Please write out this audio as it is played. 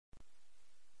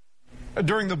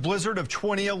During the blizzard of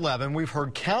 2011, we've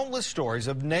heard countless stories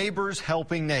of neighbors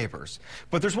helping neighbors.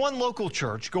 But there's one local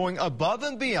church going above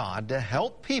and beyond to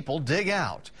help people dig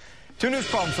out. 2 News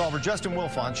problem solver Justin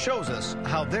Wilfont shows us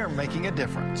how they're making a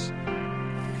difference.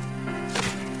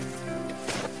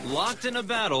 Locked in a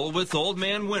battle with Old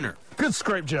Man Winter. Good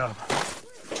scrape job.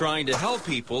 Trying to help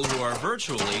people who are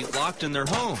virtually locked in their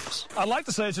homes. I'd like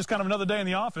to say it's just kind of another day in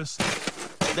the office.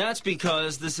 That's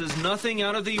because this is nothing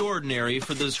out of the ordinary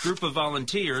for this group of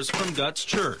volunteers from Guts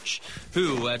Church,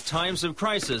 who, at times of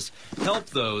crisis, help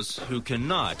those who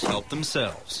cannot help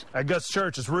themselves. At Guts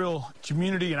Church, it's real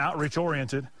community and outreach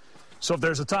oriented. So if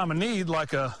there's a time of need,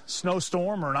 like a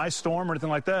snowstorm or an ice storm or anything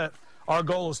like that, our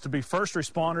goal is to be first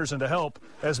responders and to help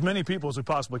as many people as we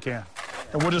possibly can.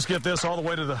 And we'll just get this all the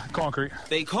way to the concrete.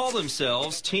 They call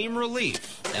themselves Team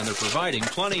Relief, and they're providing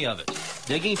plenty of it,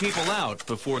 digging people out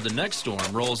before the next storm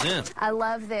rolls in. I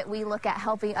love that we look at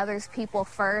helping others people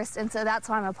first, and so that's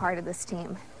why I'm a part of this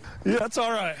team. Yeah, that's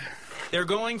all right. They're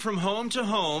going from home to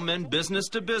home and business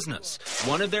to business.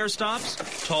 One of their stops,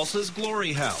 Tulsa's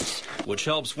Glory House, which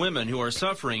helps women who are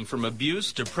suffering from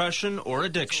abuse, depression, or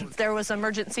addiction. There was an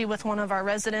emergency with one of our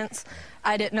residents.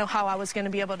 I didn't know how I was going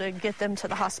to be able to get them to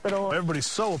the hospital. Everybody's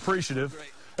so appreciative,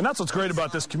 and that's what's great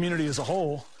about this community as a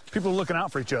whole. People are looking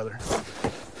out for each other.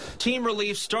 Team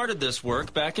Relief started this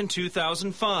work back in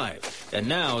 2005, and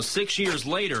now, 6 years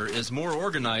later, is more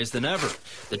organized than ever.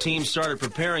 The team started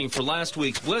preparing for last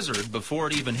week's blizzard before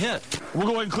it even hit. We'll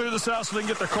go ahead and clear this out so they can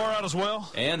get their car out as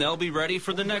well. And they'll be ready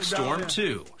for the next storm,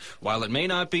 too. While it may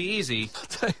not be easy,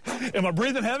 am I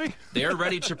breathing heavy? They're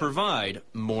ready to provide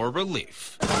more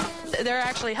relief. They're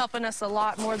actually helping us a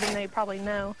lot more than they probably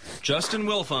know. Justin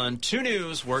Wilfont, 2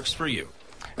 News, works for you.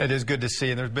 It is good to see,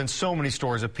 and there's been so many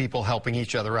stories of people helping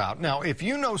each other out. Now, if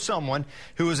you know someone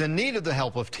who is in need of the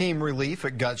help of Team Relief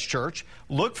at Guts Church,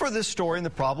 look for this story in the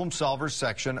Problem Solvers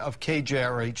section of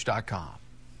KJRH.com.